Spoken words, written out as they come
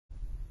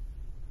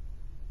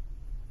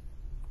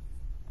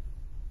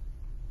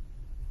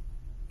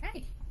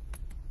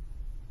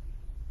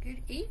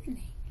Good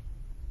evening.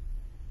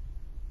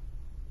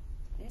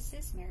 This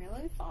is Mary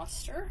Lou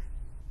Foster.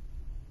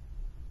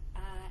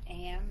 I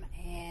am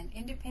an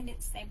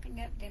independent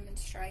Stampin' Up!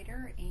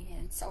 Demonstrator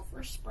in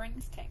Sulphur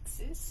Springs,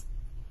 Texas.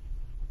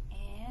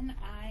 And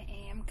I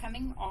am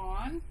coming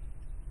on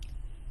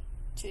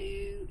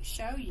to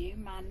show you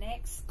my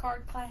next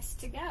card class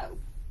to go.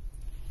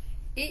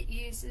 It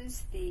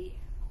uses the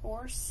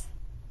Horse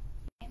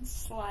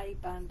Sleigh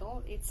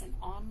Bundle. It's an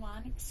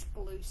online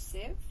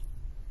exclusive.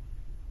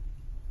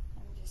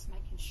 I'm just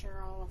making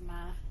sure all of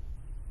my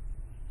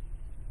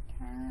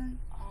turn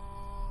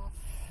off.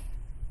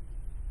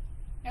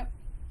 Nope.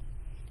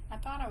 I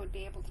thought I would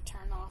be able to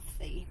turn off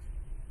the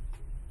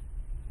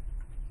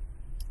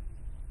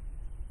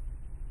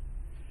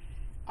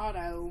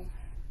auto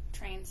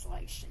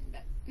translation,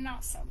 but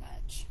not so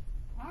much.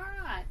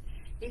 Alright,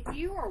 if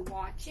you are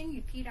watching,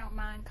 if you don't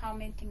mind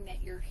commenting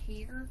that you're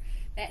here,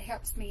 that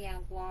helps me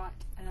out a lot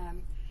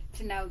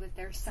to know that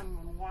there's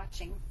someone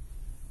watching.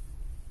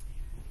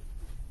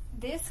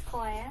 This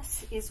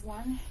class is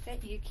one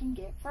that you can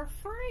get for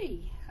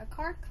free. A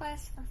card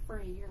class for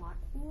free. You're like,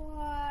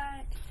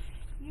 what?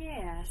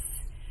 Yes.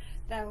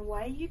 The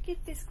way you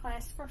get this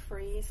class for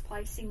free is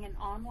placing an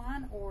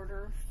online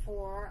order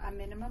for a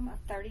minimum of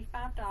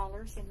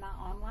 $35 in my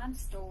online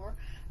store.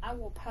 I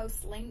will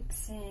post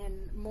links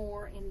and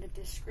more in the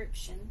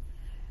description.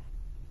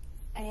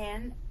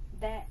 And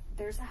that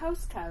there's a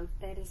host code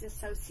that is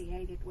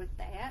associated with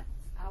that.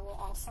 I will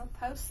also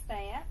post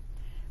that.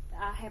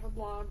 I have a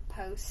blog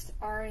post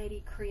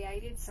already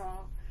created, so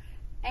I'll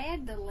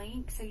add the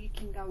link so you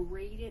can go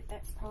read it.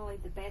 That's probably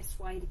the best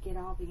way to get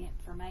all the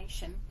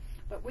information.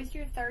 But with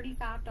your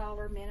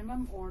 $35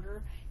 minimum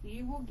order,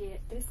 you will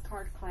get this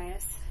card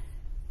class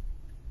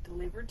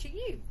delivered to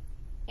you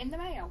in the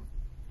mail.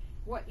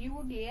 What you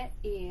will get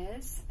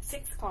is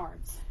 6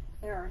 cards.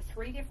 There are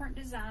 3 different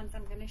designs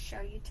I'm going to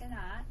show you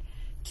tonight,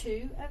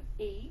 2 of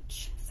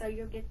each. So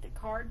you'll get the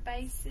card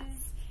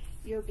bases,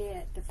 you'll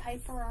get the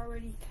paper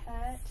already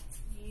cut,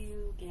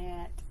 you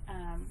get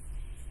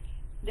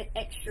the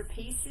extra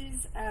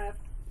pieces of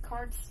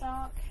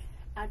cardstock.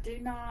 I do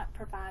not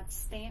provide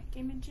stamped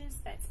images,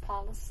 that's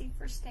policy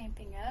for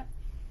Stampin' Up,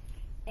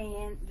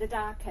 and the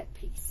die cut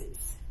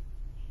pieces.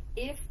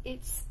 If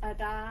it's a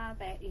die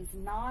that is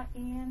not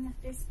in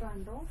this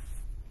bundle,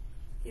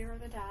 here are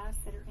the dies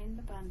that are in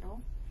the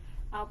bundle,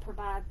 I'll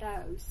provide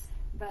those.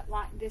 But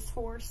like this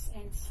horse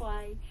and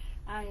sleigh,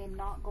 I am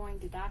not going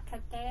to die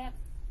cut that.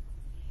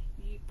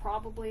 You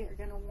probably are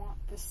going to want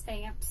the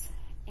stamps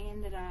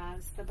and the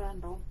dies, the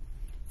bundle.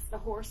 It's the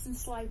Horse and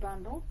Sleigh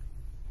Bundle.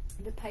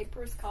 The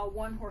paper is called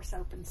One Horse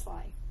Open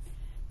Sleigh.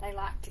 They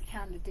like to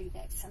kind of do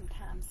that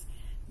sometimes.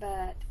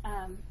 But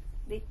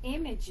the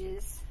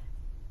images,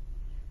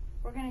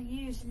 we're going to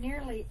use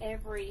nearly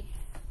every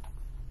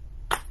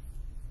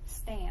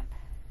stamp.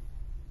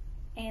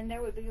 And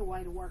there would be a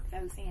way to work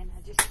those in.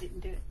 I just didn't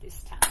do it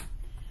this time.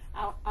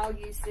 I'll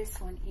use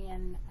this one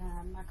in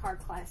my card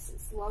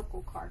classes,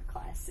 local card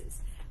classes.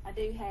 I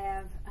do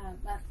have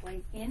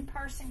monthly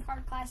in-person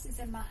card classes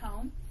in my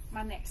home.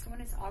 My next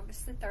one is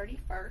August the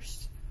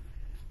 31st.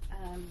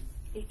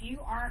 If you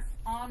aren't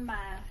on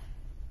my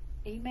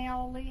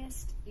email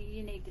list,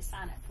 you need to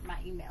sign up for my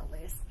email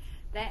list.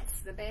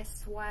 That's the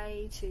best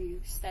way to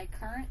stay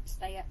current,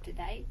 stay up to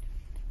date.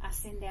 I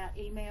send out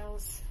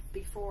emails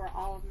before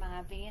all of my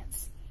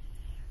events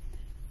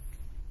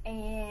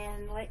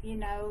and let you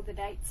know the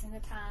dates and the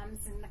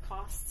times and the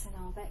costs and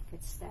all that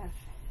good stuff.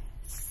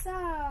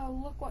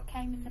 So, look what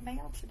came in the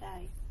mail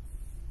today.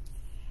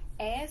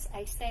 As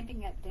a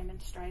Stampin' Up!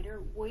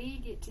 Demonstrator, we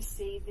get to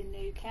see the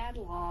new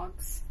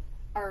catalogs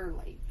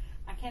early.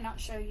 I cannot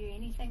show you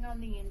anything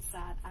on the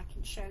inside. I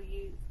can show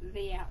you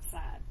the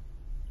outside.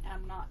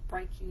 I'm not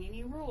breaking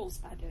any rules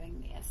by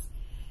doing this.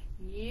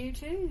 You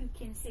too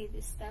can see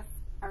this stuff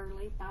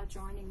early by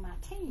joining my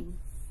team.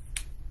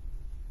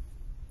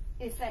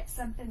 If that's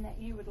something that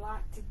you would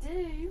like to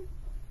do,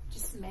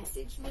 just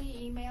message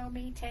me, email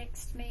me,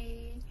 text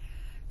me,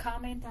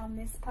 comment on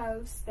this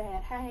post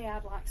that, hey,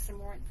 I'd like some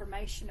more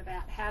information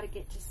about how to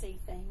get to see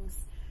things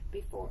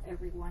before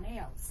everyone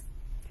else.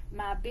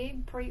 My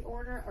big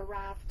pre-order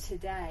arrived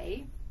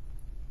today.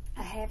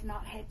 I have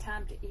not had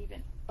time to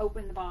even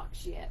open the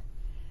box yet.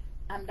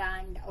 I'm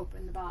dying to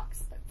open the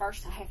box, but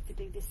first I have to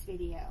do this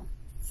video.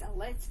 So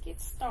let's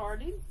get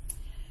started.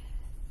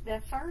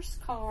 The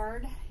first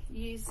card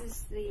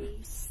uses the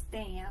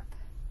stamp.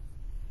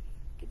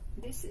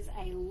 This is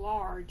a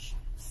large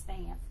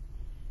stamp.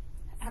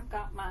 I've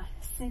got my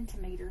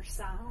centimeter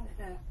side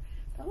up.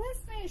 But let's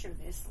measure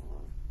this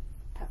little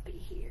puppy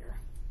here.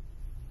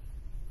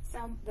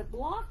 So the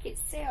block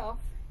itself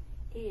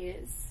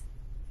is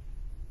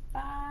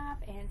 5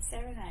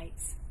 7/8.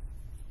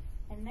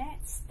 And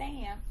that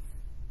stamp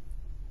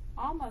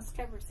almost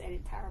covers that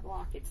entire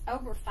block. It's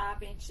over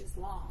 5 inches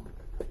long.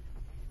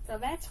 So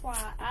that's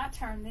why I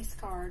turn this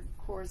card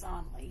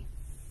horizontally,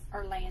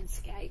 or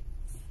landscape,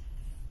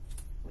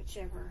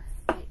 whichever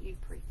that you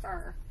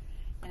prefer.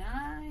 And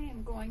I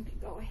am going to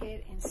go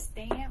ahead and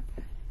stamp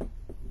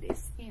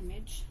this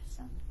image.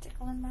 Something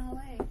tickling my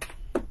leg.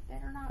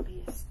 Better not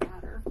be a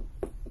spider.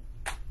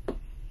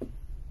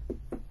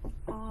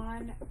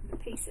 On the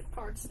piece of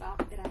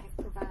cardstock that I have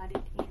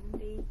provided in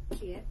the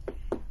kit.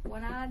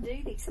 When I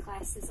do these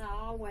classes, I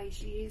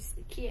always use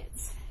the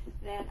kits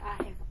that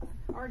I have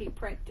already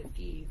prepped a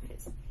few,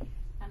 because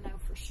I know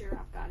for sure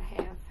I've got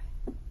to have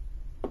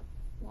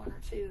 1 or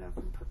 2 of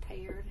them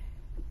prepared,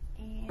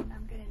 and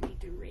I'm going to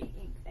need to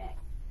re-ink that.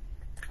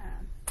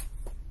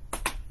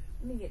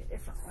 Let me get a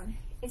different one.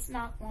 It's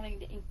not wanting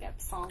to ink up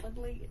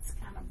solidly, it's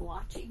kind of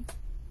blotchy.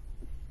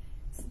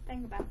 It's the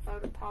thing about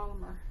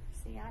photopolymer.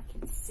 See, I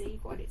can see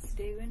what it's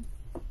doing.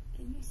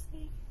 Can you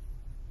see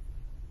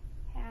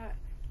how,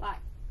 like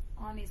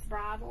on his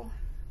bridle,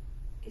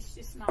 it's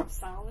just not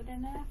solid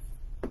enough?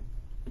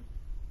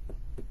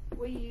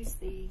 We use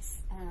these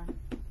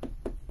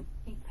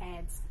ink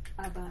pads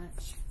a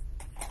bunch.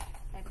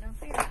 Have no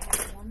fear, I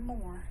have one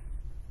more.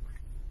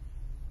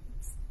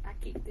 I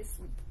keep this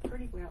one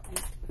pretty well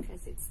inked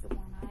because it's the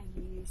one I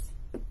use.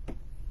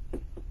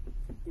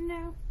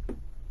 No.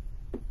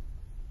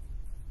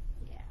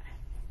 Yeah.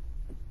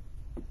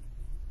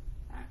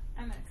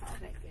 I'm going to call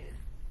that good,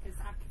 because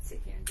I could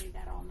sit here and do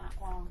that all night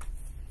long.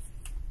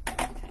 I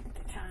don't take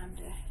the time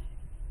to.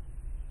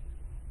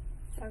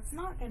 So it's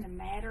not going to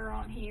matter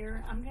on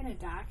here. I'm going to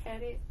die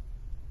cut it,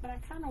 but I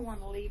kind of want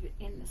to leave it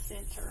in the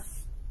center.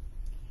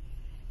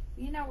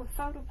 You know, with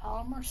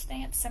photopolymer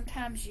stamps,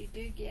 sometimes you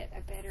do get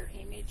a better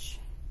image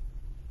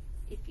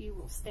if you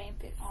will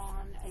stamp it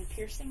on a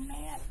piercing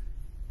mat.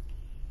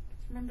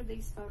 Remember,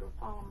 these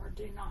photopolymer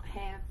do not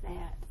have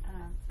that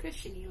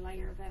cushiony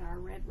layer that our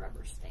red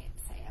rubber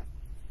stamps have.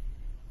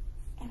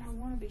 And I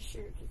want to be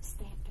sure it gets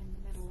stamped in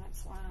the middle.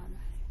 That's why I'm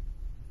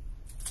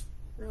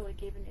really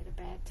giving it a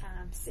bad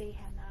time. See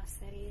how nice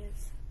that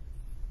is?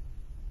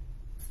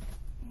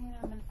 And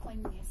I'm going to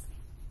clean this.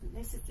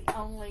 This is the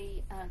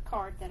only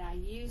card that I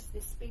use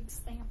this big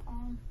stamp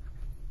on.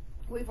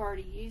 We've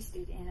already used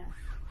it in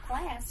a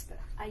class, but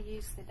I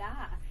used the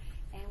die.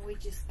 And we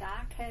just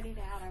die cut it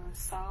out of a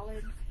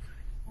solid,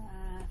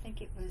 I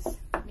think it was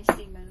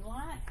Misty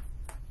Moonlight.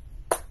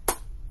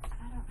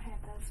 I don't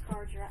have those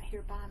cards right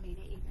here by me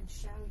to even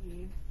show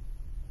you.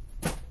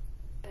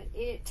 But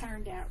it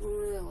turned out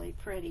really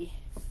pretty.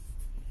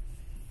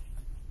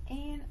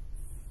 And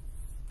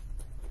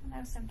I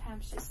know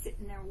sometimes just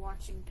sitting there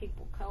watching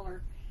people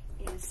color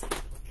is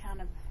kind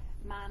of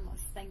a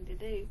mindless thing to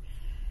do.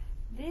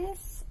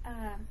 This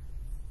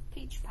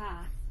peach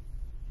pie,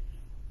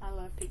 I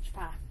love peach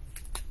pie.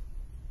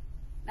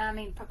 I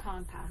mean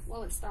pecan pie.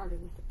 Well, it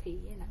started with a P,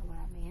 you know what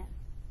I meant.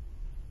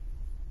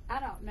 I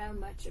don't know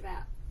much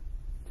about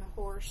the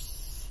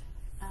horse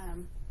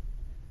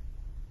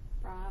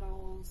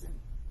bridles and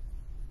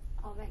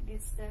all that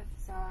good stuff,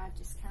 so I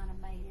just kind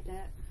of made it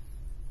up.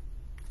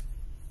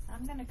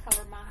 I'm going to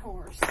color my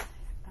horse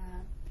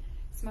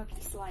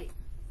smoky slate.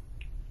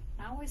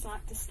 I always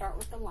like to start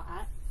with the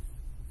light.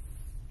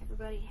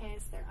 Everybody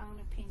has their own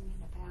opinion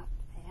about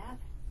that.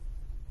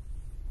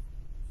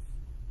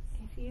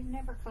 If you've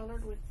never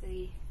colored with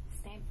the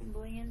Stampin'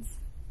 Blends,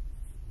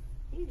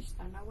 you just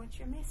don't know what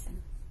you're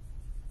missing.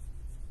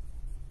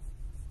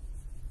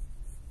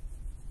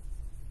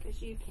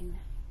 Because you can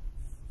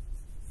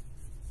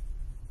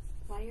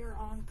layer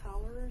on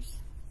colors.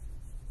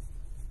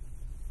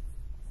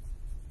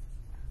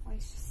 We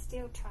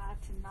still try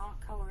to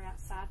not color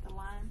outside the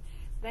line.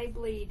 They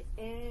bleed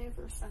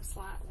ever so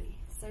slightly,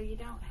 so you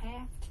don't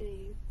have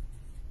to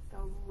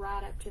go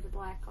right up to the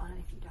black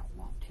line if you don't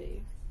want to.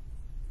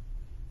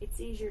 It's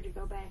easier to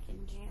go back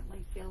and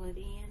gently fill it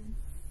in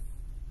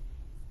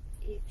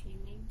if you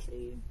need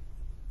to.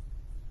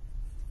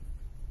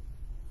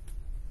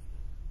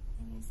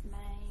 And his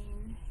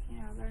mane, you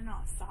know, they're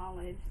not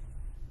solid.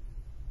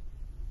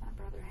 My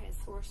brother has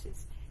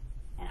horses,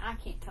 and I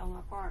can't tell them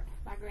apart.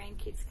 My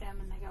grandkids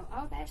come and they go,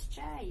 "Oh, that's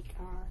Jake,"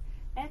 or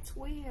 "That's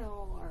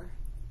Will," or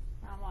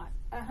I'm like,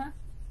 "Uh-huh."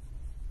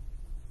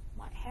 I'm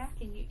like, how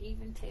can you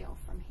even tell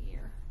from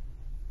here?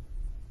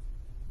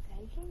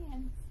 They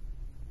can.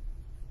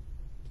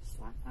 Just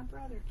like my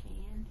brother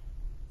can.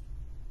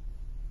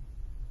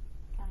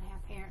 Kind of how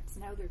parents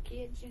know their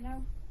kids, you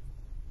know.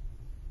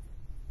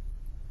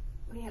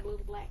 We had a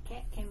little black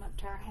cat came up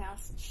to our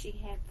house, and she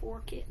had 4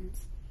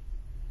 kittens.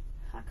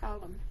 I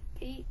called them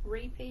Pete,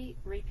 Repeat,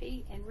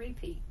 Repeat, and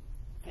Repeat.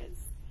 Because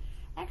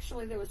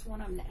actually there was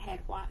one of them that had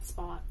a white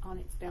spot on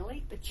its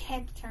belly, but you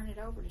had to turn it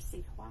over to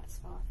see the white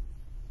spot.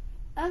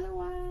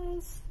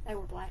 Otherwise, they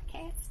were black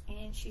cats,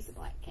 and she's a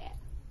black cat.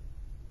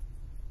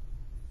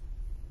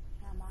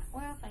 And I'm like,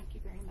 well, thank you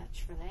very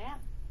much for that.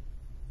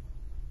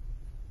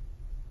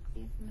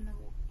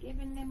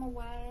 Giving them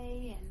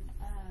away,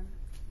 and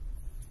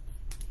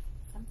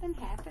something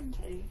happened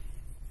to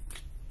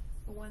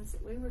the ones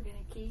that we were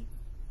going to keep.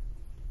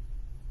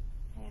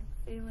 I have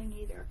a feeling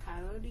either a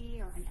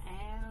coyote or an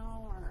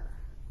owl or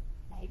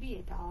maybe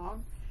a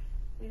dog.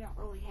 We don't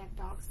really have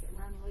dogs that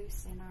run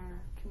loose in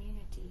our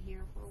community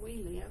here where we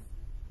live.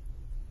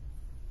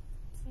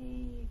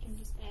 See, you can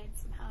just add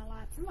some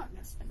highlights. I'm not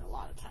going to spend a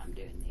lot of time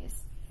doing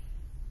this.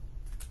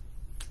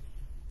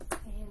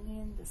 And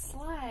then the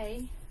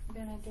sleigh, I'm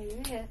going to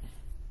do it.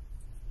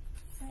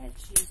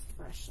 Let's use the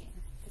brush in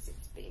because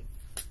it's big.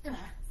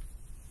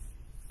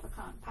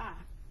 Pecan pie.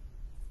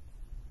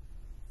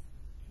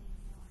 And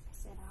like I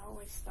said, I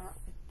always start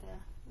with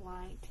the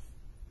light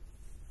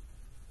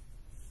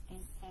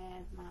and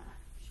add my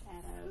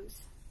shadows.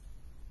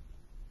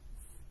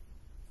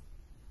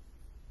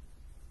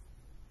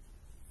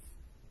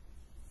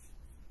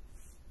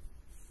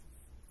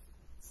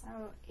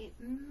 So it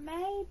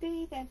may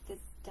be that the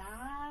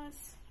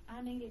dyes,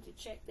 I needed to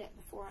check that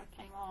before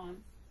I came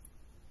on,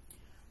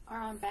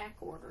 are on back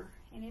order.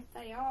 And if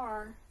they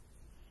are,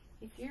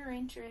 if you're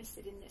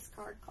interested in this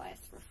card class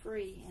for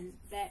free and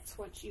that's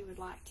what you would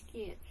like to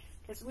get,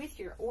 because with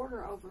your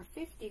order over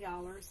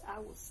 $50, I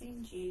will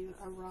send you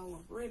a roll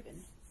of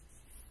ribbon.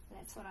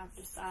 That's what I've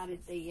decided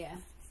the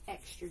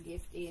extra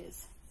gift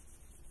is.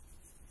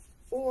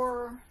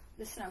 Or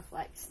the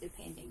snowflakes,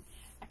 depending.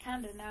 I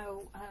kind of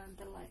know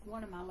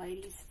one of my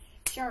ladies,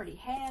 she already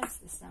has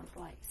the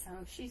snowflakes, so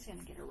she's going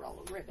to get a roll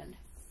of ribbon.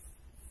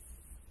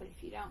 But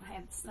if you don't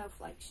have the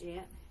snowflakes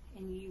yet,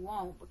 and you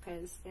won't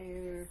because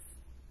they're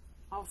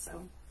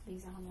also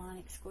these online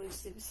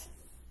exclusives.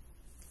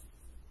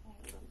 Add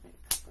a little bit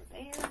of color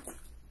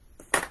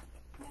there.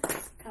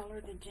 Let's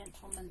color the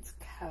gentleman's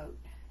coat.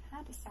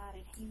 I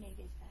decided he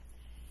needed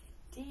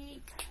a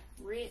deep,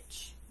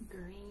 rich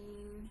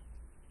green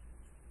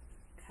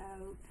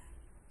coat.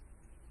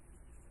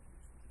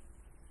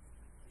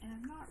 And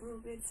I'm not real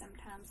good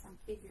sometimes on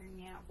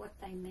figuring out what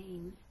they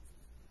mean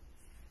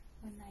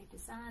when they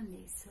design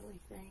these silly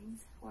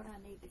things, what I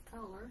need to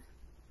color.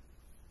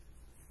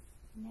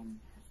 And then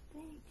I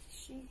think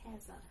she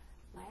has a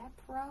lap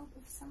robe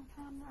of some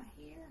kind right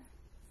here.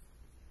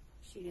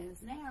 She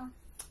does now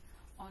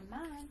on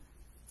mine.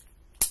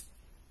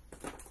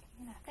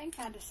 And I think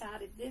I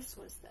decided this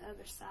was the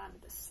other side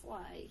of the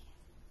sleigh.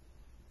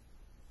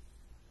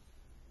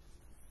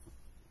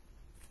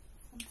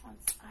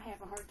 Sometimes I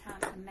have a hard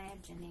time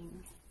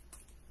imagining.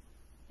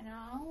 And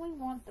I only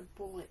want the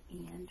bullet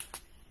end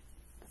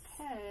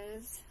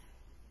because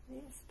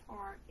this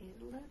part is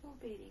a little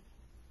bitty.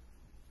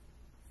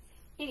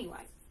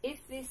 Anyway,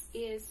 if this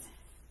is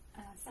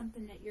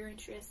something that you're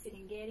interested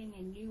in getting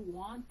and you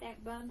want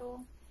that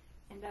bundle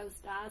and those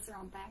dies are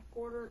on back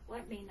order,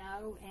 let me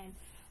know and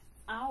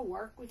I'll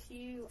work with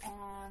you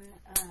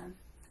on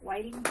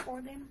waiting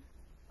for them.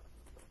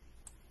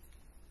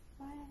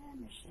 Let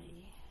me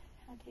see.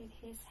 I did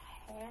his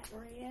hat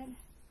red.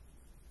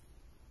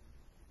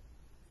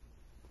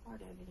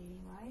 Part of it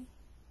anyway.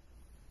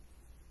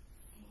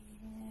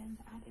 And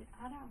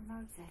I don't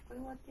know exactly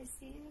what this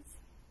is.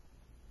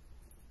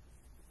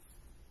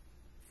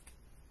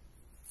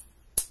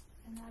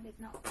 And I did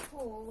not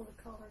pull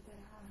the color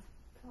that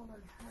I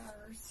colored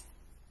hers.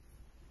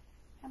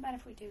 How about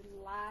if we do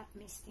light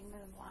misty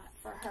moonlight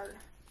for her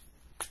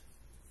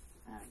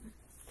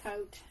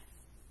coat?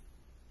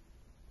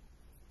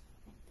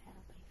 I think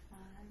that'll be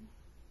fine.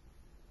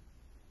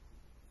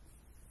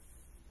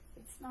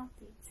 It's not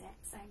the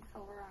exact same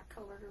color I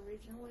colored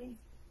originally.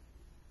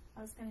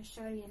 I was going to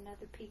show you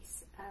another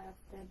piece of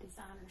the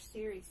designer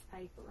series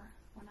paper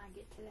when I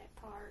get to that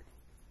part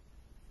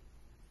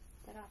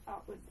that I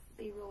thought would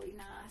be really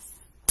nice.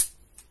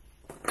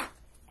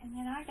 And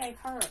then I gave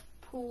her a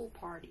pool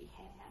party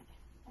hat.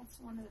 That's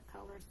one of the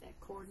colors that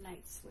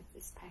coordinates with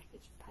this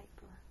package of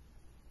paper.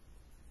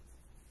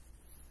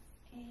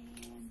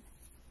 And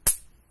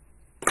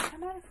how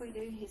about if we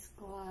do his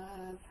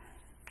glove?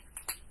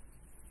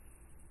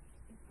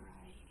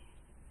 Gray.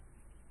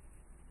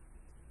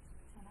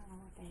 I don't know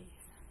what that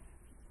is.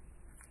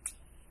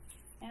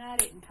 And I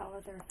didn't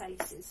color their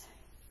faces.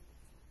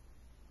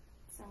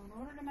 So in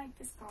order to make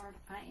this card,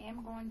 I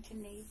am going to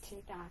need to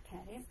die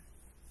cut it.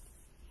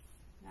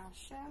 And I'll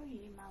show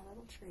you my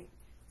little trick.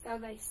 So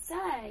they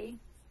say,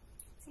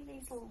 see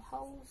these little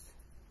holes?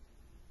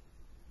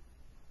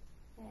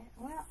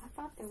 Well, I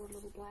thought there were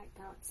little black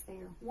dots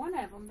there. One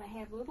of them, they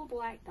have little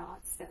black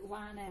dots that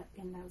line up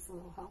in those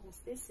little holes.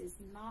 This is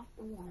not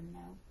the one,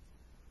 though.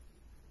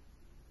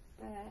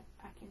 But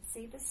I can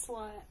see the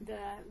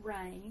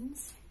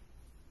reins.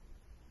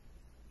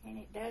 And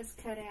it does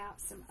cut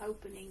out some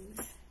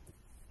openings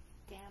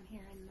down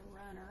here in the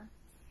runner.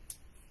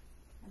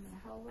 I'm going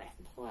to hold that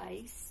in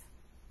place.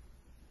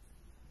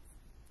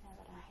 Now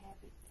that I have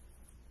it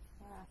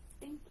where I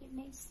think it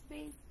needs to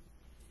be.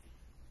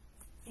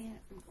 And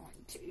I'm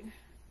going to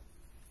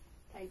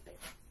tape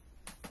it.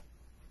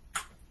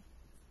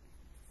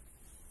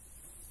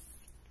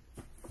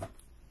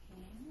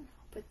 And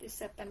I'll put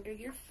this up under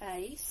your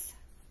face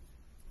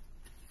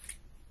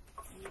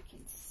so you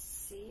can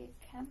see it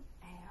come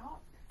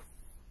out.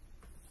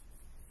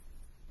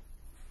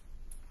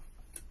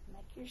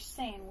 Make your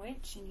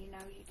sandwich, and you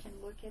know you can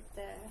look at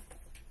the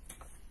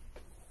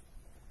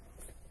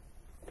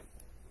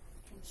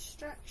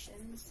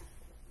instructions.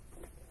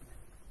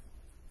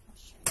 I'll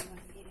show you when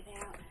I get it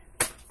out.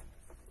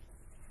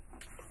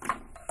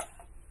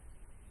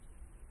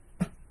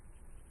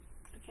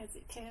 Because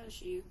it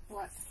tells you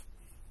what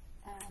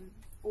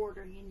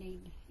border you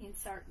need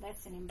insert.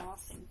 That's an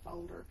embossing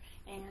folder,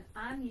 and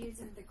I'm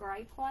using the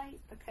gray plate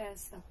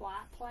because the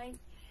white plate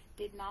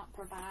did not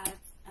provide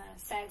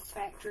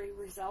satisfactory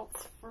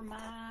results for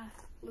my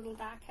little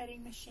die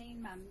cutting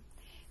machine, my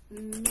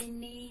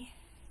mini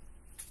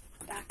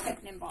die cut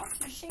and emboss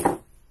machine.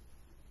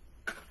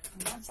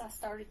 And once I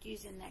started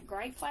using that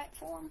gray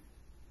platform,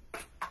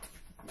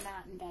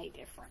 night and day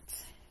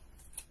difference.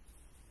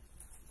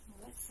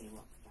 Well, let's see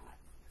what we got.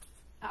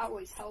 I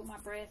always hold my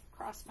breath,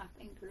 cross my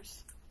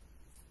fingers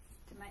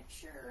to make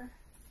sure.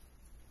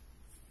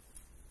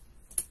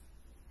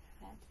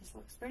 That just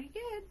looks pretty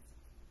good.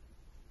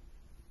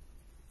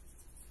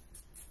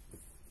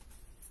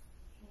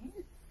 And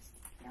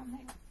stick down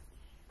there.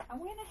 I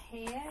went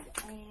ahead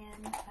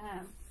and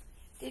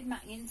did my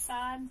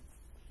inside,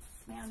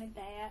 mounted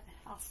that.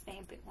 I'll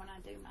stamp it when I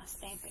do my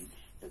stamping.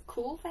 The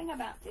cool thing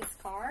about this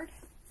card,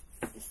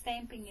 the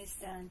stamping is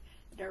done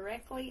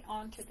directly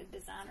onto the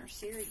designer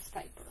series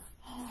paper.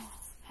 Oh,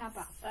 how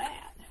about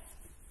that?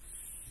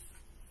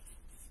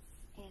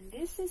 And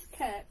this is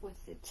cut with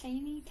the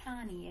teeny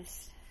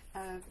tiniest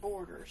of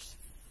borders,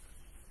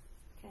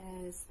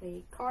 because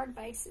the card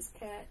base is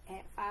cut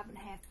at 5.5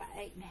 by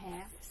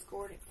 8.5,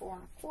 scored at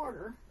 4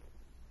 1/4,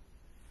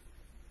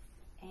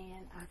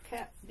 and I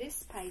cut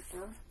this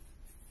paper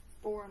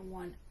 4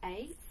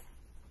 1/8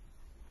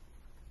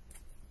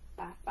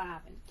 by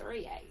 5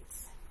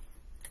 3/8.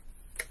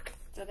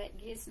 So that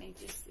gives me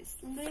just this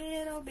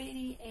little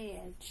bitty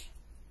edge,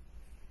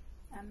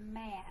 a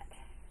mat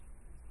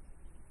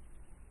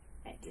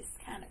that just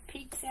kind of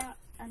peeks out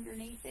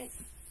underneath it.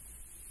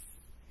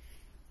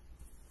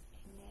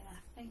 And then I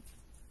think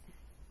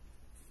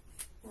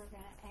we're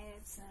going to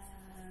add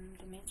some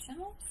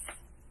dimensionals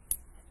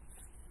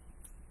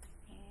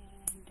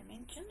and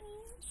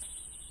dimensionals.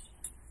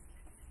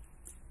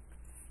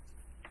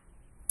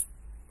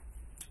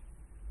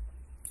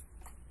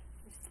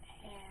 Just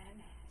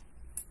add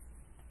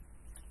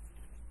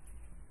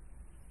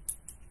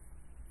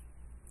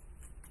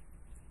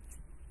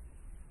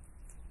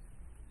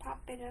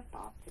pop it up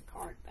off the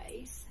card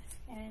base.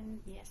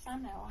 And yes, I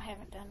know I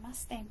haven't done my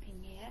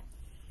stamping yet,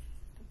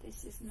 but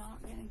this is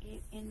not going to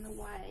get in the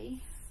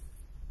way.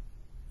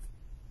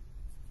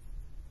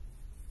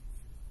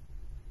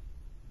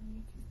 And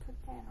you can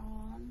put that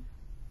on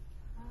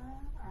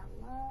high or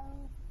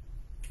low,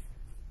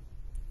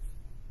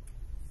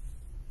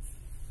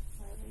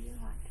 wherever you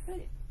like to put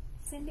it.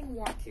 Sending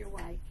warmth your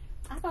way.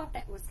 I thought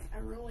that was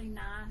a really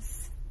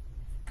nice,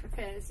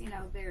 because, you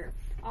know, they're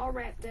all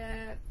wrapped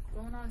up,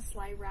 going on a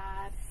sleigh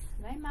ride.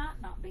 They might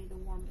not be the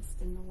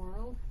warmest in the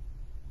world.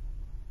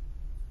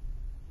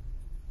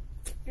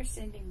 You're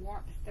sending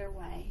warmth their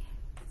way.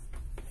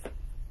 So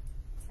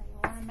you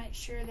want to make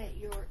sure that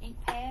your ink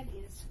pad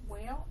is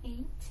well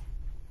inked.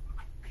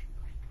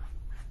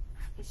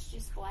 It's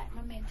just black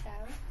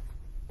memento.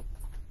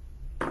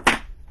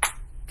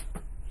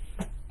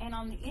 And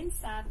on the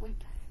inside,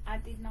 I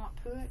did not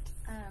put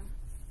a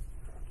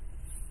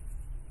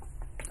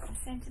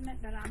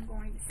sentiment, but I'm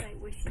going to say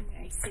wishing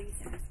you a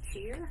season of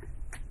cheer.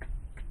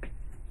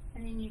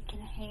 And then you can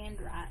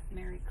handwrite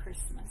Merry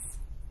Christmas.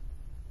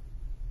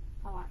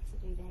 I like to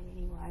do that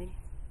anyway.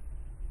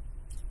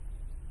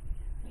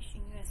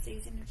 Wishing you a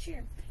season of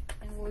cheer.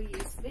 And we'll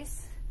use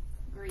this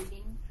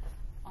greeting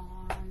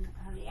on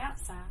the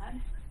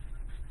outside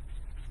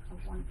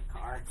of one of the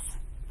cards.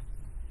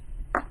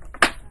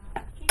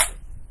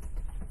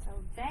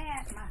 So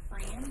that, my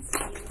friends,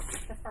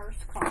 is the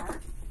first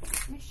card.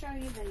 Let me show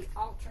you the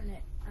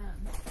alternate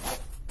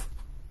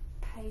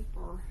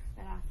paper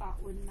that I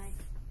thought would make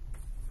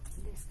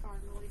this card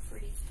really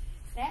pretty.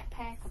 That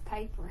pack of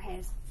paper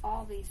has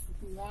all these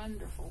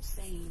wonderful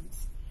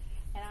scenes,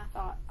 and I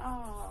thought,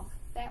 oh,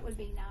 that would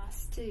be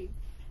nice too.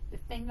 The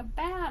thing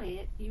about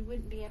it, you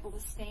wouldn't be able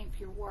to stamp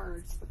your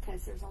words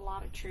because there's a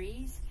lot of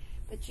trees,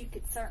 but you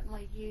could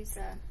certainly use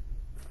a,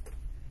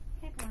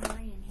 I had one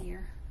laying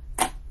here.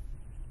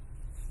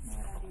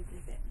 What I did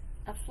with it?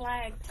 A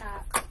flag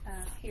type,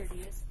 here it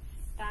is,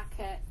 die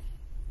cut,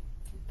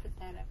 and put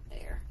that up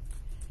there.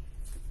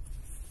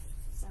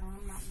 So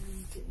I'm not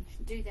going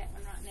to do that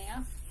one right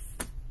now.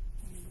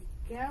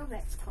 There we go,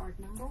 that's card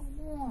number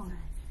 1.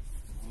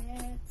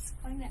 Let's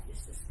clean that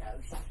just a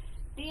skosh.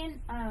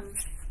 Then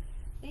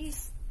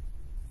these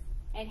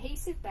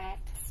adhesive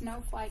backed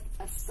snowflake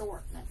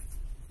assortment,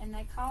 and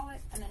they call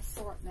it an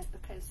assortment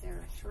because there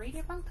are 3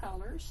 different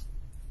colors,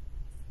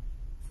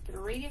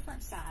 3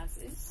 different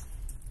sizes.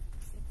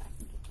 Let's see if I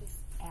can get this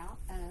out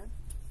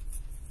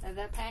of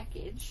the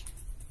package.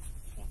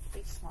 You have to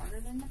be smarter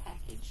than the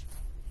package.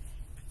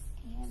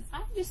 And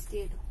I just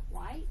did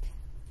white.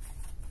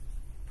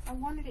 I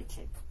wanted it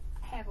to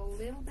have a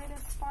little bit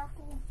of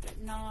sparkle, but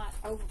not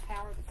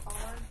overpower the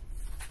card.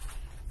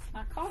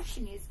 My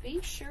caution is,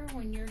 be sure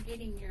when you're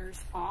getting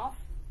yours off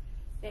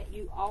that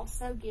you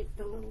also get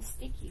the little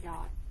sticky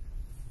dot.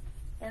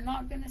 They're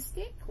not going to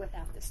stick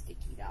without the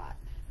sticky dot.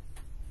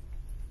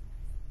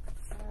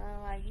 So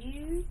I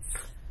use,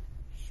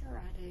 sure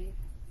I do,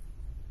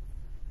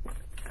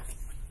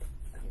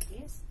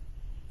 it is,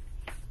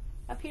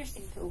 a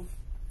piercing tool.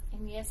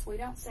 And yes, we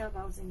don't sell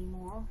those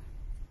anymore.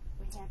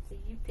 We have the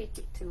You Pick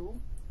It tool.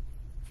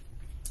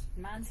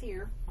 Mine's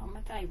here on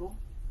my table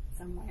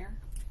somewhere.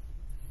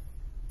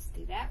 Let's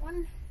do that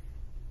one.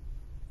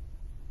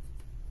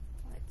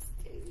 Let's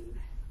do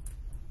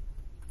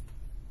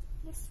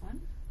this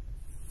one.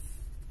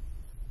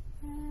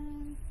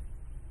 I'll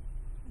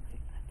put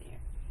it right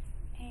there.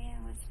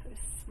 And let's put a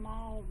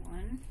small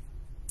one.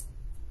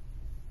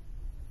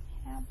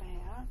 How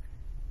about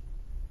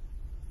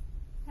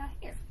right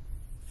here?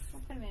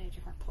 We'll put them in a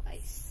different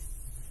place.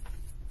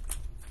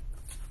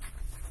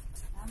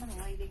 I'm going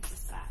to lay these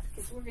aside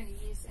because we're going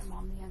to use them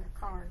on the other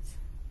cards.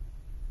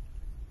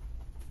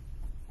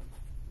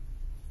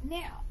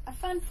 Now, a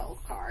fun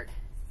fold card.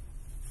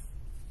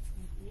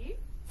 You.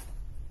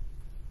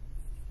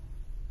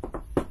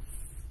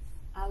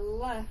 I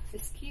love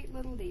this cute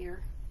little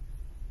deer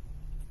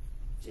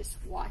just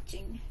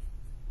watching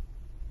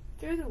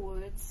through the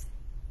woods.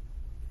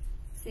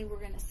 See, we're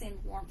going to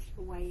send warmth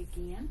your way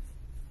again.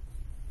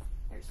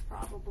 There's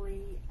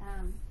probably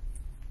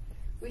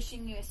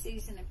wishing you a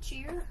season of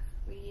cheer.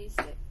 We used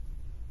it.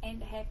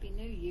 And a Happy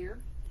New Year.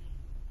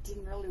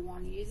 Didn't really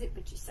want to use it,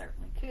 but you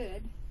certainly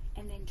could.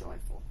 And then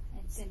joyful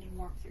and sending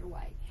warmth your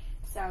way.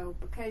 So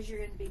because you're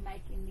going to be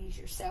making these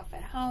yourself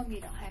at home,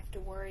 you don't have to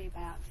worry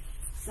about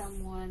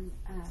someone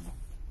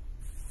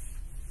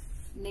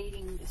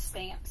needing the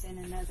stamps in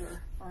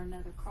for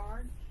another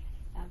card.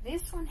 Now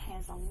this one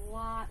has a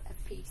lot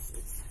of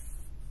pieces,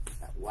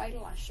 but wait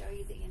till I show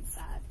you the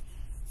inside.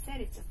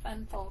 Said it's a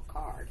fun fold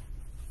card.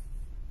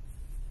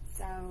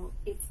 So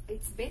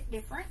it's a bit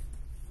different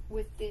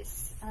with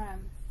this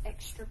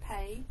extra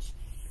page.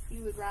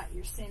 You would write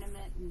your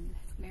sentiment and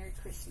Merry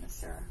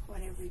Christmas or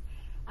whatever.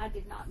 I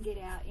did not get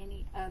out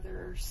any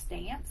other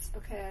stamps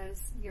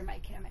because you're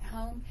making them at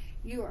home.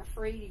 You are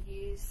free to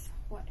use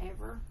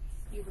whatever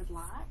you would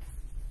like.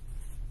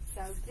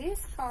 So this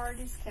card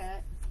is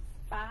cut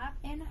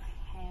 5.5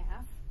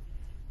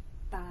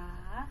 by,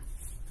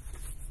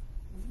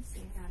 let me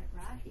see, I got it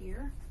right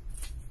here,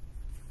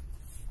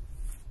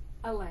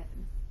 11.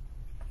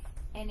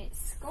 And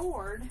it's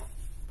scored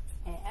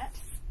at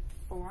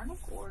 4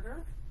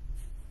 1/4,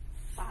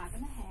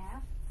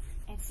 5.5,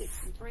 and 6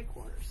 3/4.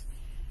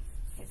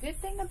 The good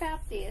thing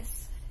about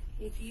this,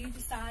 if you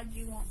decide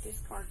you want this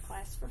card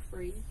class for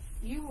free,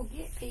 you will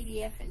get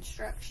PDF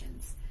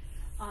instructions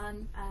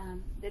on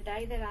the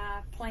day that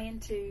I plan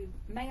to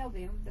mail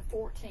them, the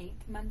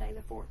 14th, Monday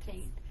the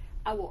 14th.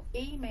 I will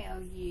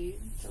email you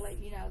to let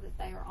you know that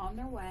they are on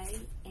their way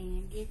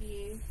and give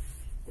you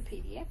the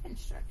PDF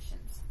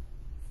instructions.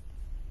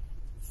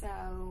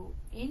 So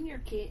in your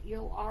kit,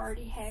 you'll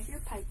already have your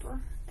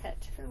paper cut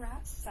to the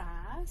right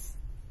size.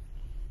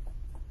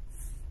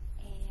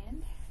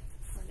 And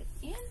for the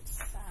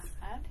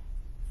inside,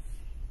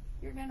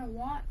 you're going to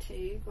want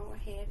to go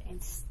ahead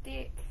and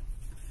stick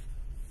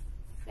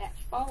that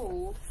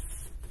fold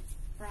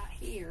right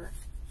here.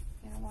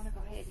 You're going to want to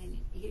go ahead and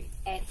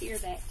adhere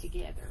that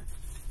together.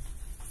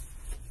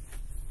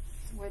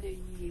 Whether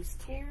you use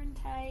tear and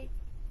tape,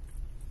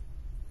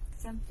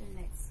 something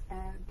that's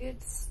a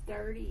good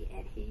sturdy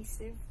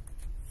adhesive.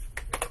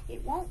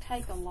 It won't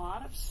take a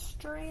lot of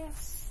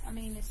stress, I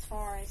mean, as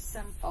far as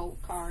some fold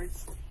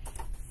cards,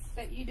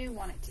 but you do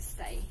want it to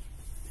stay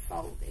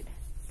folded.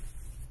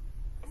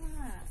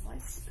 Alright,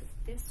 let's put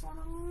this one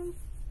on.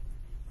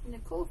 And the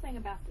cool thing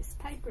about this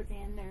paper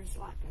then, there's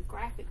like a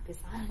graphic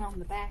design on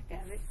the back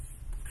of it.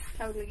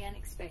 Totally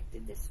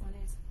unexpected. This one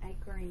is a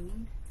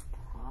green,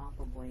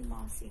 probably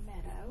mossy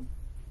meadow.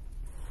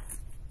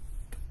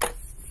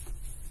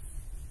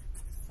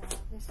 So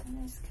this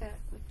one is cut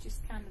with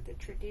just kind of the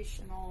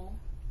traditional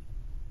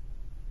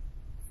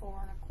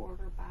 4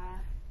 by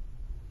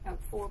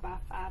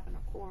 5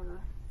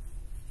 1/4.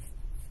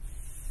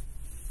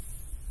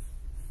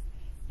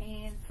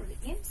 And for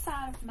the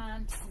inside of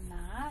mine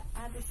tonight,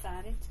 I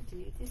decided to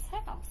do this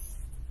house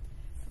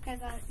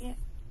because I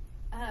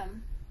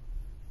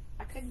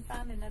couldn't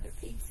find another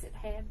piece that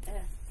had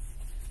the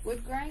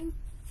wood grain.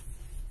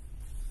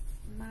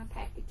 My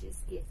packages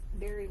get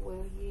very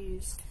well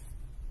used,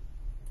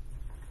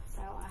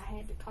 so I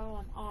had to call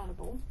an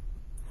audible.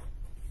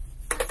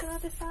 So I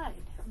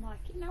decided, I'm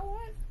like, you know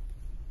what?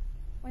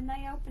 When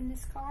they open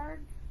this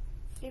card,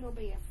 it'll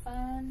be a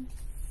fun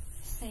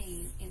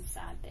scene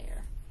inside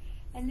there.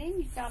 And then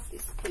you've got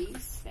this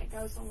piece that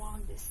goes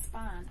along this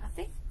spine. I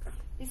think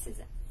this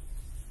is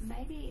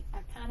maybe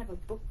a kind of a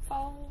book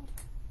fold,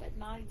 but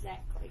not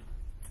exactly.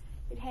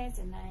 It has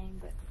a name,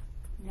 but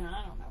no,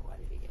 I don't know what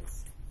it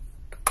is.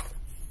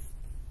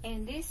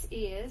 And this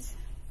is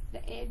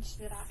the edge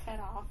that I cut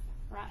off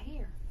right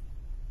here.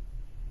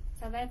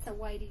 So that's a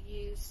way to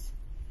use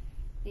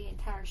the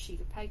entire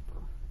sheet of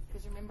paper.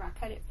 Because remember, I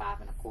cut it 5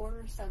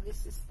 1/4, so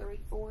this is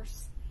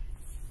 3/4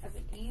 of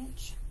an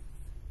inch.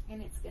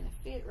 And it's going to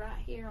fit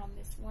right here on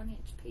this 1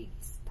 inch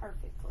piece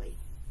perfectly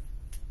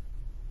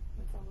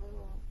with a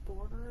little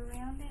border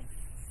around it.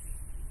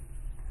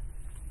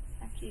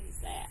 How cute is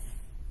that?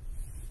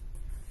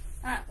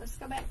 Alright, let's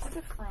go back to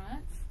the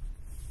front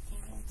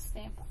and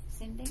stamp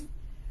sending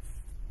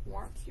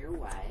Work your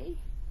way.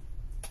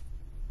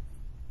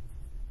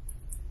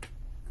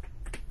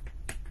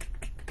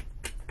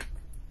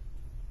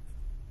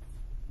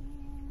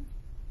 And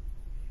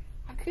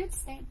I could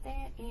stamp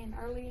that in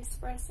early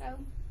espresso,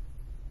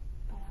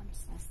 but I'm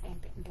just going to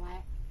stamp it in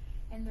black.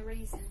 And the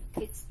reason,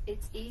 it's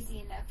easy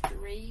enough to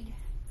read.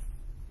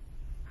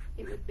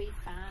 It would be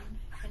fine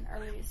in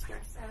early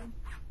espresso.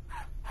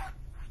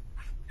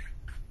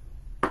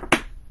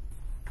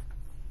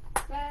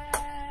 But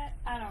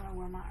I don't know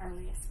where my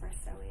early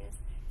espresso is.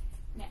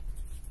 Now,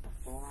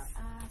 before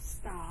I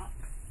stop,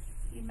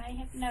 you may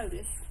have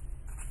noticed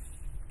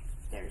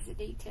there's a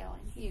detail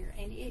in here,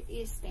 and it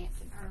is stamped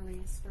in early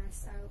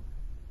espresso.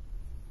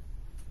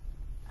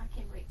 I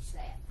can reach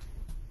that.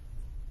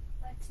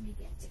 Let me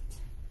get it.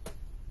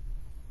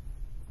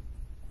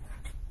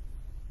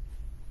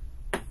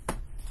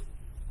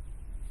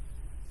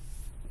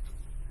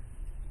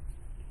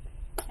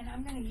 And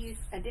I'm going to use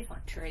a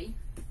different tree.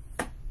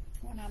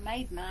 When I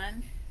made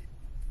mine,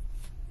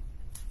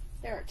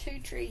 there are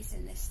 2 trees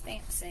in this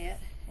stamp set,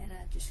 and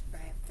I just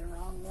grabbed the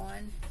wrong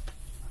one.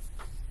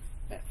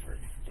 But for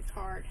the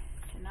card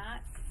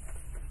tonight,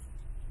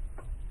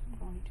 I'm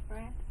going to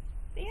grab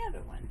the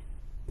other one.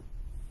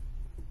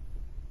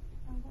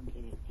 I'm going to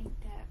get it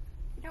inked up.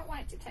 You don't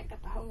want it to take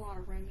up a whole lot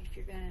of room if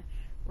you're going to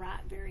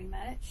write very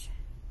much.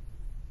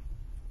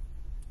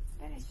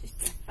 But it's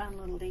just a fun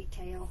little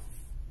detail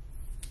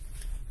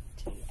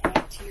to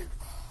add to your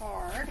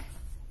card.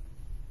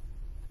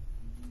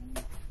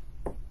 Get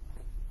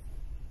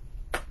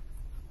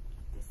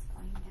this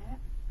cleaned up.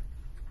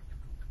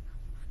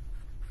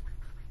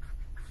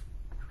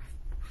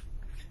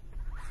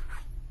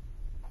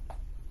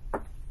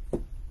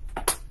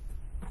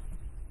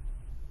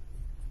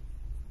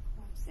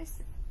 Close this.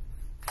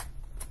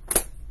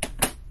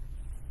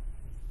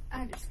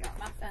 I just got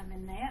my thumb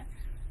in that.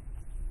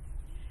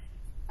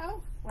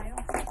 Oh,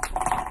 well.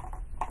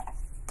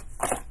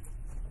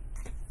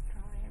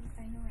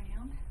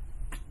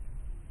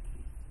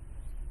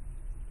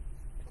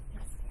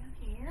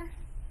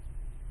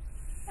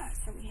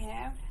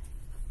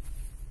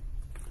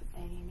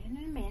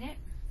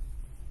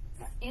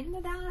 In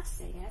the die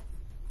set,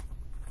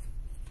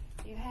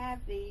 you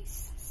have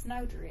these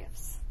snow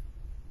drifts,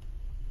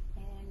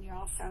 and you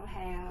also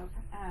have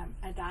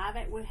a die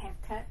that would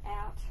have cut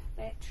out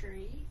that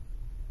tree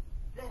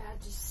that I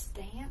just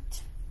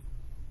stamped.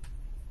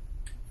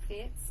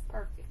 Fits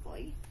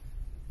perfectly.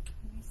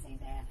 Can you see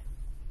that?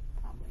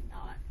 Probably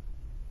not.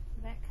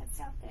 That cuts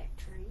out that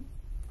tree.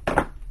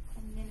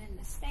 And then in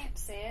the stamp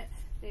set,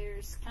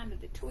 there's kind of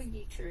the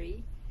twiggy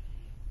tree,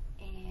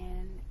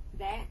 and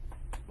that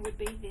would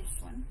be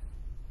this one.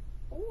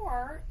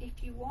 Or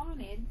if you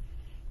wanted,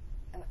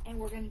 and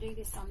we're going to do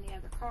this on the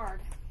other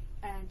card,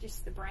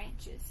 just the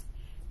branches.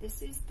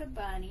 This is the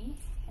bunny,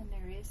 and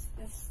there is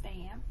the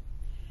stamp.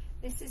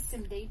 This is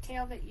some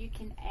detail that you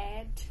can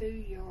add to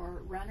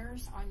your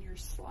runners on your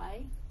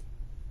sleigh.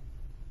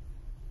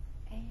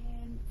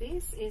 And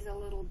this is a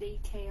little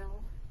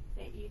detail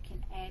that you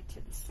can add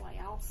to the sleigh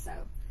also.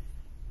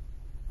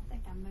 I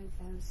think I moved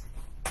those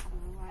out of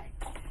the way.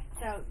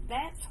 So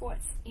that's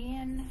what's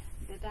in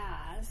the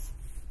dies,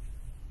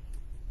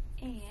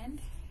 and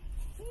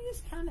you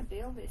just kind of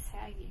build this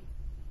how you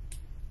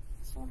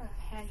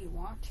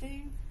want to.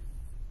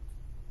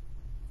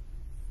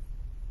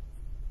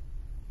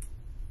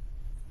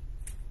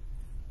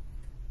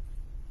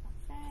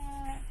 Like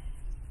that.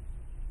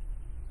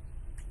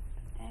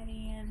 Put that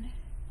in.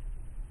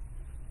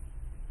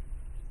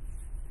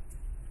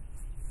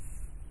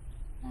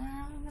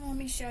 Now let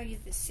me show you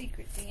the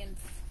secret then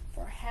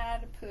for how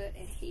to put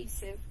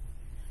adhesive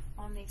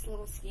on these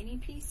little skinny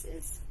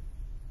pieces.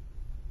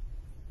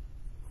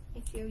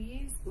 If you'll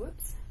use,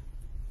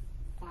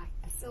 like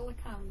a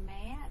silicone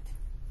mat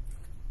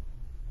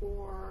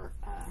or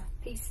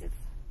a piece of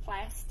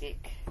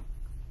plastic,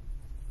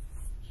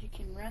 you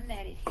can run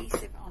that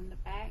adhesive on the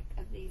back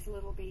of these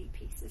little bitty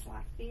pieces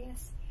like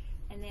this,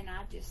 and then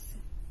I just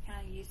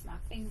kind of use my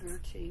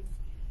finger to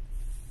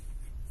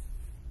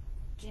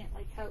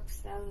gently coax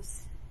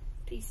those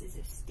pieces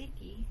of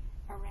sticky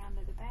around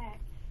to the back.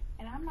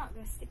 And I'm not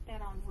going to stick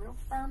that on real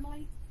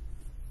firmly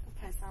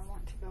because I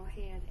want to go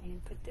ahead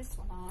and put this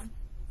one on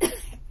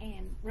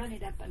and run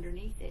it up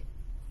underneath it.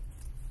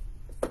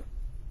 Kind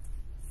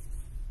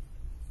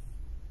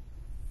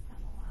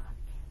of like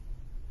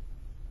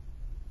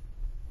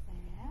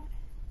that.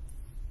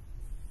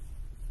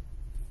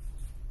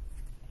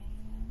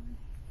 And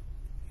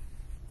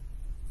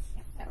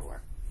yep, that'll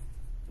work.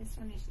 This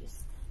one is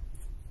just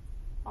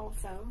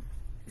also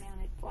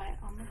mounted flat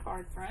on the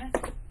card front.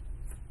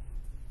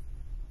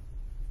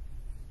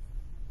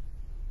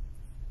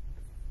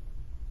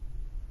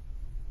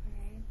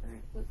 Wherever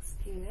it looks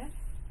good.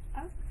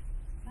 Oh,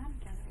 I've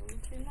done it a little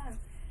too low.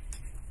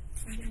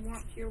 You can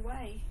work your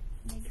way.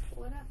 I need to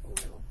pull it up a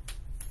little.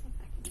 See if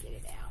I can get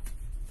it out.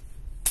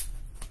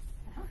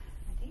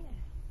 I did.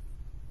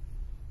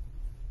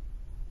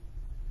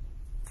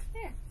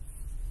 There.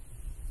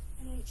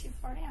 I did it too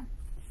far down.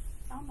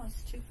 It's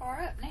almost too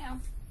far up now.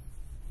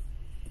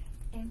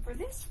 And for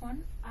this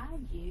one, I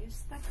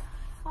used the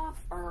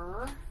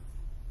copper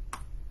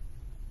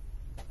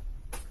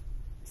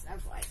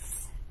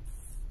snowflakes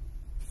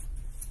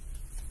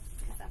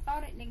because I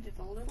thought it needed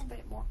a little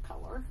bit more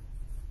color.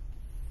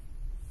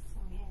 So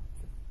we have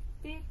the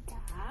big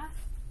guy,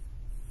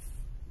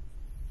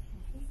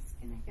 and he's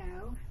gonna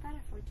go. How about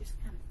if we just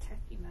kind of tuck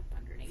him up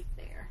underneath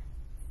there,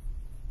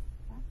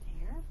 right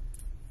there.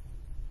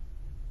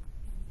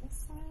 And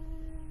this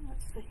one,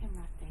 let's put him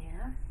right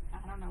there.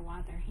 I don't know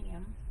why they're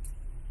him.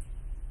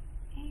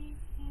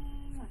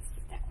 And let's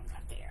put that one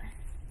right there.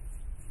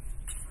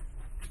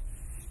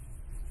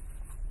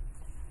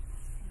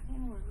 And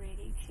then we're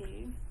ready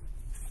to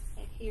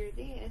adhere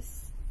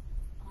this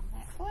on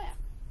that flap.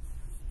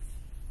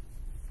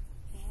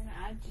 And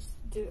I just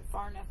do it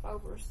far enough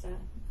over so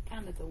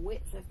kind of the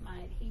width of my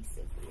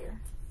adhesive here.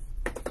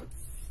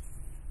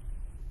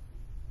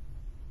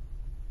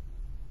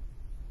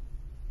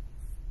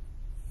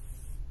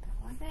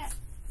 Like that.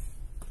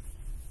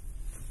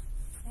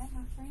 That,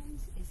 my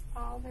friends, is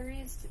all there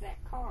is to that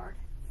card.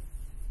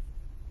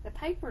 The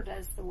paper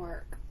does the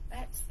work.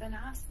 That's the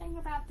nice thing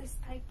about this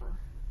paper.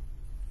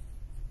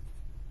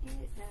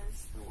 It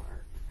does the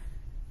work.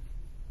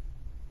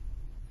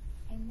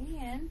 And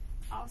then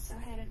also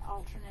had an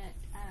alternate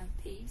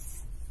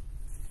piece.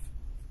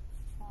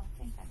 Well,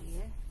 I think I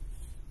did.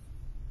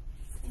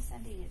 Yes, I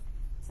did.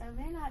 So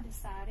then I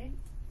decided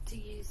to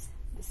use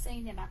the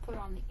scene that I put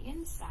on the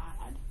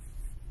inside,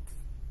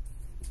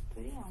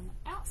 put it on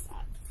the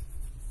outside.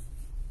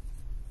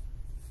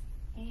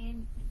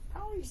 And you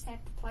probably just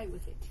have to play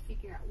with it to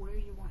figure out where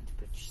you want to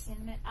put your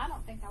sentiment. I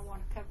don't think I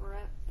want to cover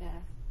up the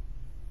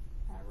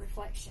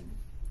reflection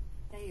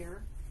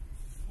there.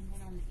 And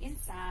then on the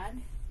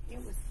inside, it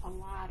was a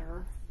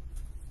lighter.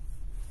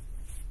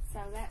 So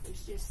that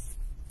was just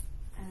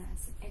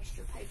some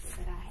extra paper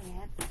that I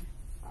had.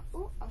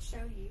 Oh, I'll show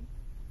you.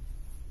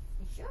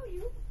 I'll show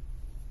you.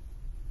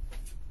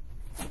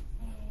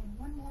 And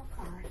one more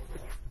card.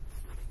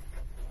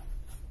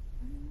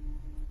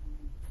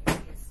 Here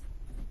it is.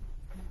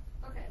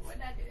 Okay, what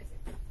did I do with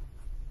it?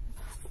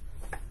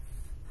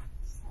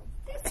 So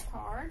this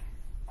card,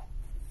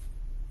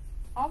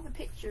 all the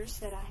pictures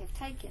that I have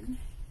taken,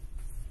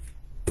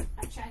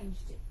 I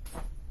changed it.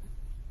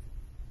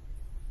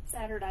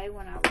 Saturday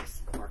when I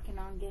was working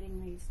on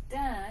getting these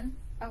done,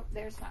 oh,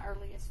 there's my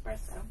early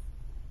espresso.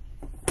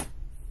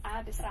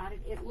 I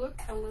decided it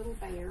looked a little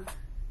bare,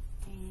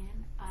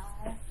 and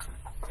I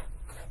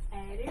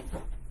added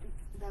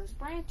those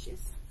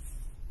branches.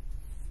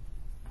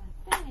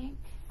 I think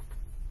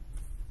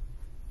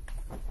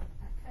I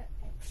cut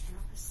extra.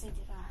 Let's see,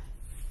 did I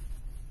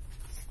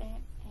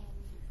stamp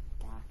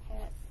and die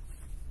cut?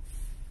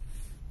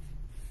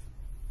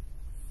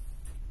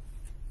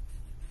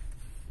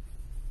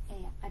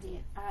 Yeah, I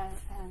did. I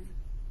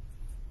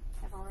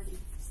have already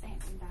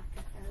stamped and die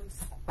cut those.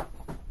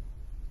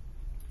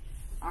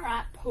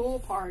 Alright, pool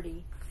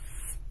party.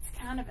 It's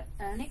kind of an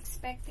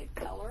unexpected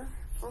color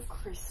for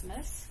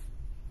Christmas.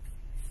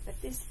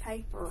 But this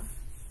paper,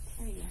 I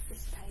tell you,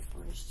 this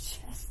paper is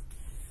just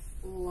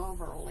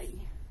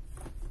lovely.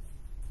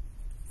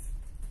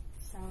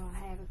 So I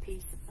have a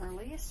piece of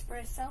early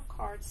espresso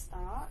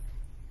cardstock.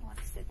 Like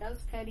I said,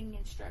 those cutting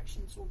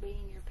instructions will be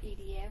in your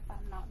PDF.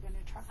 I'm not going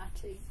to try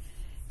to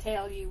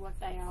tell you what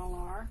they all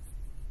are.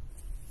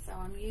 So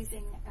I'm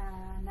using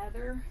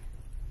another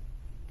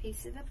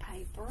piece of the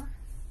paper.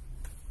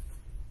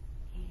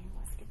 And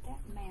let's get that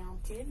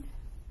mounted.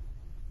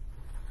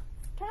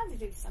 Try to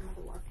do some of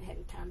the work ahead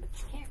of time, but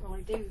you can't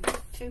really do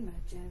too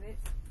much of it.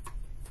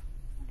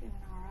 I'm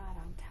doing alright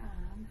on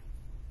time.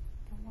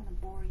 Don't want to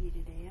bore you to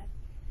death.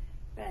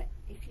 But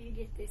if you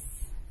get this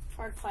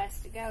card class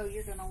to go,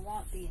 you're going to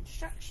want the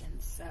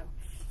instructions. So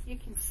you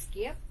can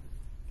skip.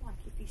 Like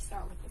if you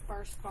start with the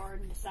first card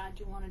and decide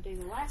you want to do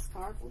the last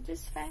card, we'll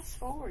just fast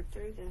forward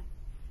through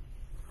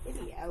the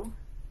video.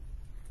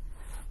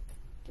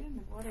 Do them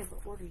in whatever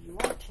order you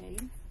want to.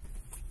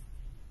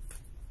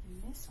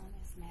 And this one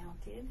is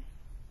mounted.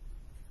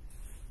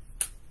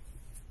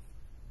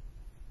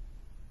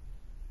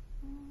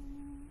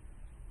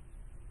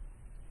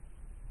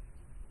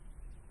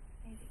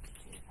 Maybe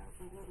get it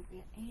over a little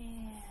bit.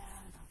 Yeah,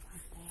 I don't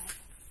like that.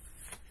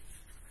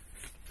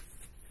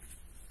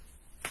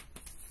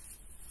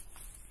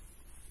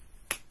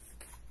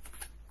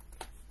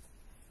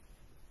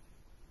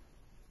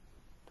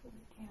 Put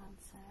it down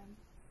some.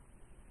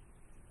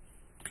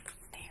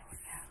 There we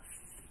go.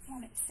 I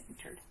want it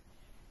centered.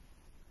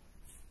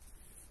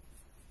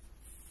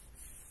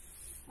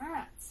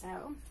 Alright, so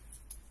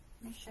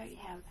let me show you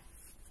how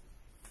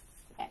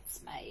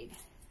that's made.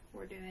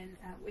 We're doing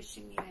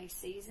Wishing You a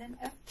Season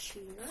of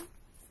Cheer.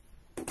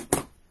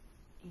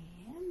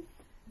 And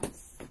let's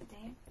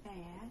stamp that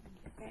and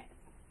get that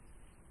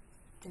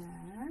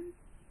done.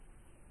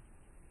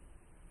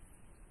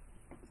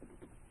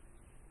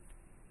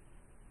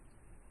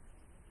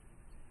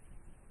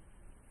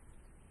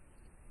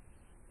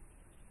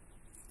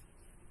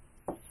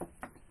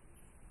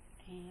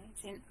 And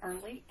it's in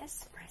early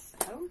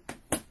espresso.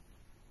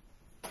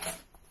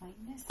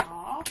 Clean this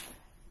off.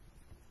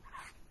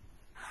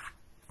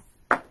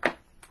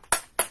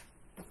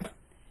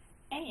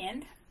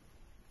 And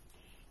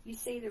you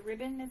see the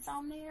ribbon that's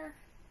on there?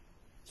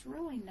 It's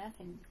really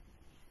nothing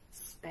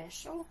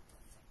special,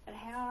 but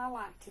how I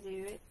like to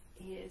do it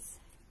is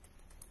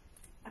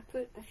I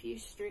put a few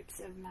strips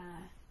of my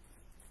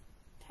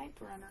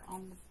tape runner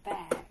on the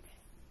back,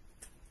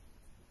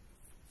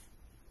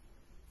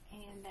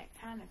 and that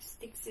kind of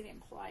sticks it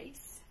in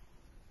place.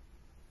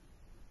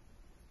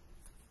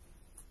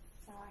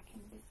 So I can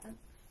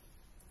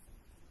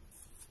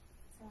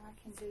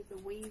do the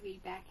weavy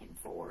back and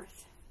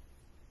forth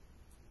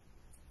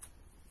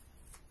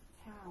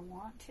how I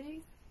want to. I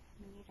mean,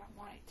 you don't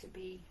want it to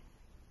be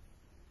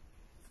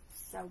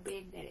so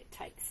big that it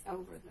takes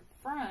over the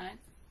front.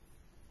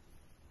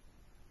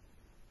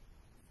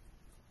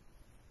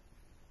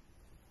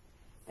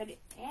 But it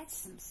adds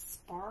some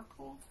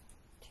sparkle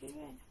to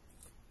it.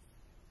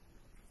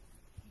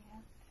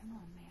 Yeah, come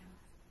on now.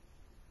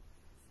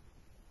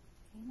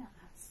 Be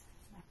nice.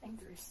 My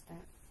finger is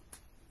stuck.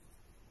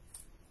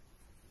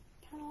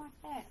 Kind of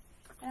like that.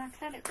 And I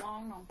cut it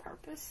long on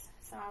purpose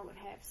so I would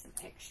have some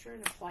extra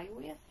to play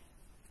with.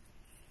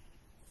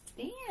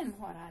 Then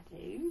what I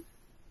do,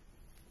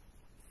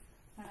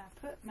 when I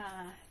put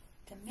my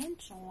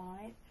dimensional on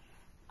it,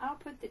 I'll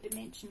put the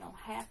dimensional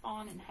half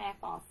on and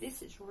half off.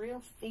 This is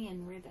real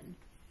thin ribbon,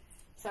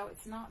 so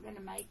it's not going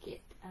to make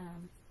it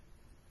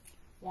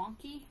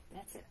wonky.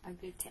 That's a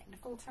good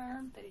technical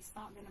term, but it's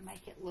not going to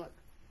make it look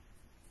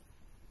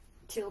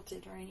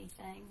tilted or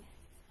anything.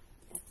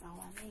 That's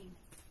all I need.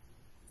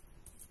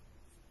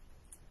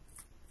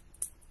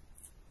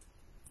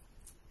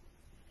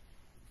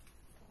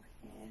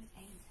 Go ahead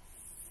and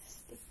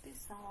stick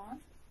this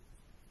on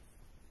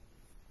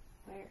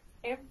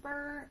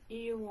wherever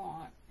you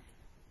want.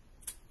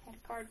 Had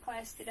a card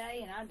class today,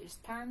 and I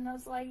just turned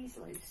those ladies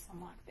loose.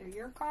 I'm like, they're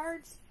your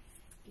cards.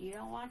 If you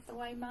don't like the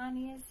way mine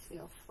is,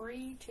 feel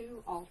free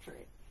to alter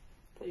it.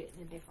 Put it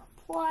in a different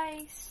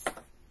place.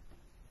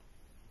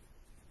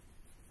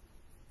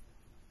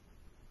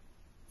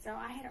 So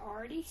I had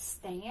already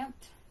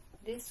stamped.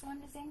 This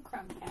one is in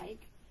crumb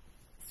cake.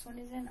 This one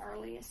is in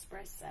early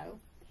espresso.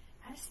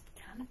 I just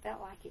kind of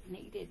felt like it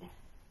needed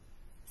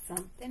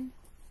something.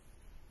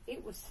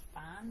 It was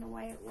fine the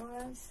way it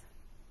was,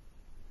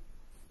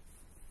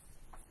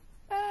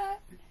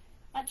 but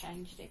I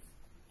changed it.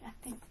 I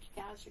think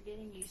you guys are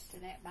getting used to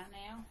that by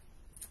now.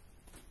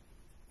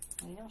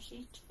 Well,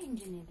 she's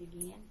changing it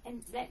again,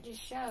 and that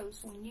just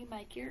shows when you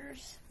make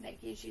yours,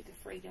 that gives you the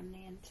freedom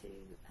then to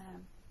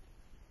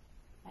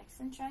make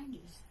some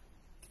changes.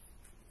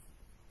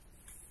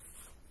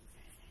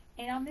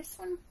 And on this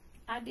one,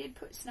 I did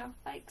put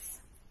snowflakes.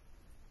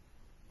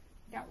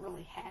 You don't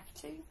really have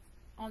to.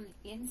 On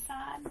the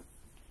inside,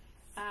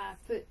 I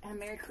put a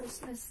Merry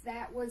Christmas.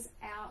 That was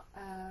out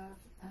of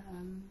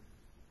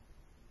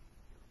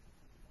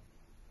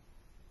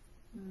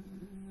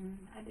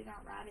I did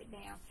not write it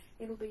down.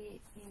 It'll be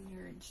in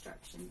your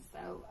instructions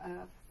though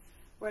of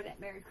where that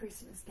Merry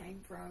Christmas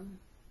came from.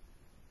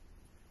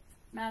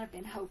 Might have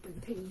been Hope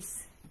and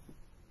Peace.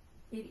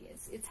 It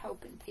is. It's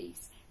Hope and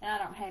Peace. And I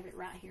don't have it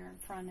right here in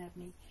front of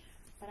me.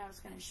 But I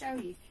was going to show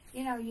you.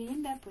 You know, you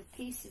end up with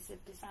pieces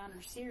of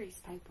designer series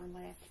paper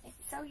left.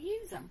 So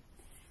use them.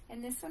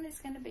 And this one is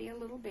going to be a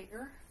little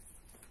bigger.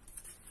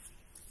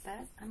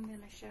 But I'm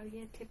going to show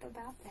you a tip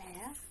about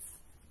that.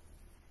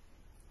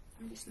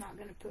 I'm just not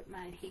going to put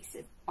my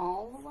adhesive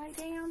all the way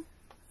down.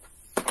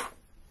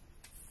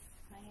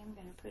 I am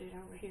going to put it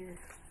over here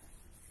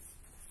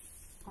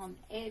on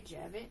the edge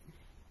of it.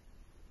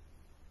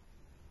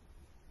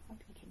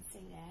 Hope you can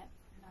see that.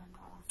 I'm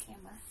not on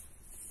camera.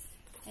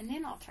 And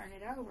then I'll turn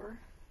it over,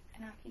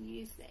 and I can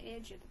use the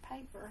edge of the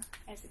paper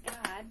as a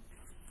guide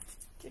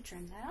to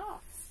trim that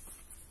off.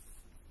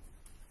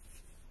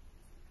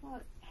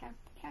 Look,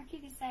 how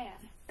cute is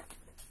that?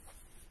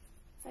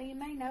 So you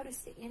may notice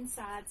the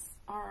insides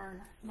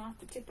are not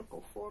the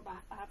typical 4 by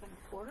 5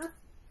 1/4.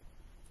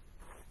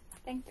 I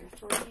think they're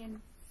 3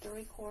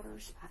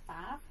 3/4 by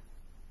 5,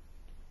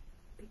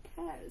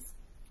 because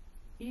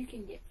you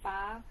can get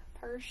 5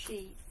 per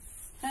sheet.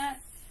 Kind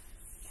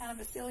of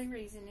a silly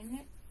reason, isn't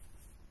it?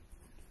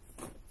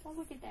 So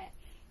look at that.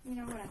 You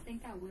know what I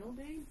think I will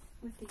do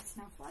with these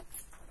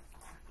snowflakes?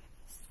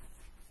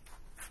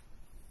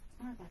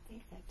 Oh, I got the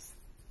hiccups.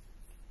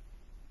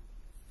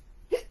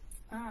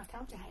 Oh, I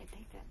told you I had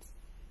hiccups. I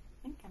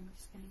think I'm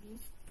just going to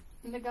use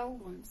the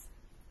gold ones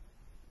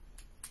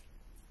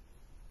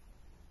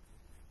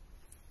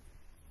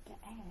to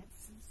add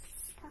some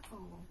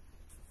sparkle.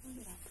 Where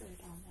did I put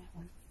it on that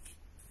one?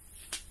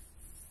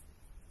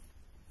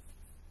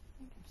 I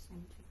think I'm just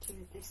going to do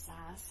 2 of this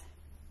size.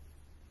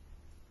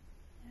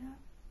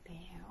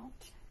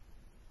 About,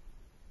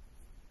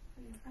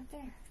 put it right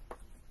there.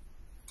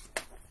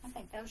 I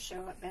think those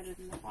show up better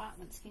than the white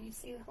ones. Can you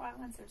see the white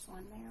ones? There's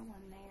one there,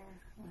 one there,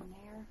 one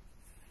there,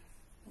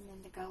 and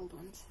then the gold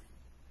ones.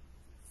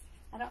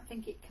 I don't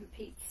think it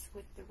competes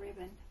with the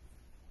ribbon.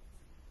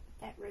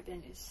 That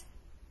ribbon is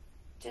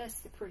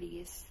just the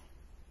prettiest.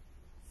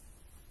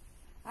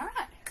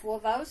 Alright, well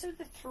those are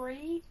the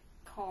 3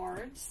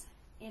 cards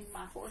in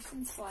my Horse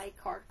and Sleigh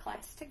card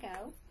class to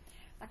go.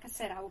 like I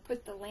said, I will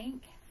put the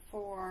link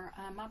for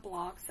my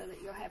blog so that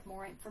you'll have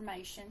more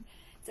information.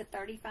 It's a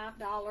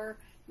 $35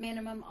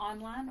 minimum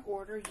online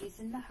order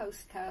using the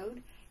host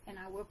code, and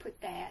I will put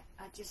that.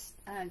 I just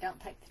don't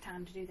take the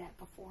time to do that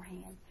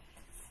beforehand.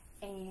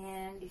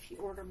 And if you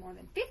order more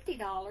than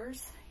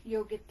 $50,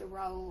 you'll get the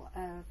roll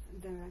of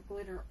the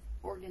glitter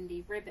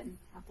organdy ribbon,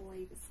 I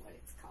believe is what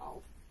it's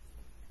called.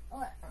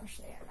 Let me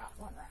see, I got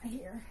one right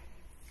here.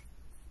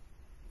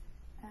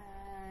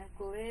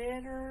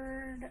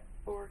 Glittered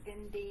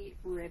organdy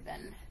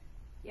ribbon.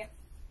 Yep.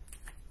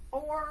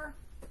 Or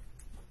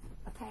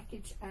a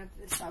package of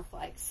the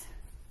snowflakes.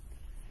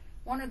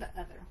 One or the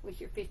other with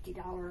your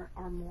 $50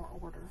 or more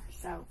order.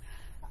 So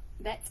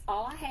that's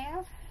all I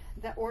have.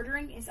 The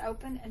ordering is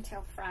open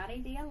until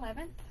Friday the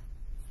 11th.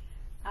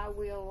 I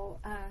will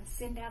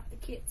send out the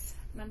kits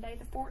Monday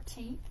the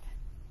 14th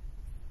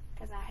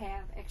because I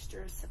have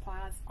extra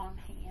supplies on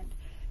hand.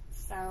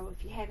 So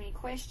if you have any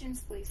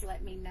questions, please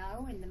let me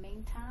know. In the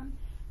meantime,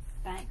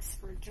 thanks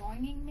for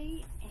joining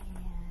me,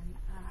 and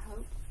I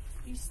hope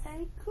you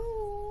stay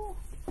cool.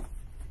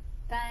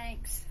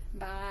 Thanks.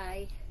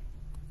 Bye.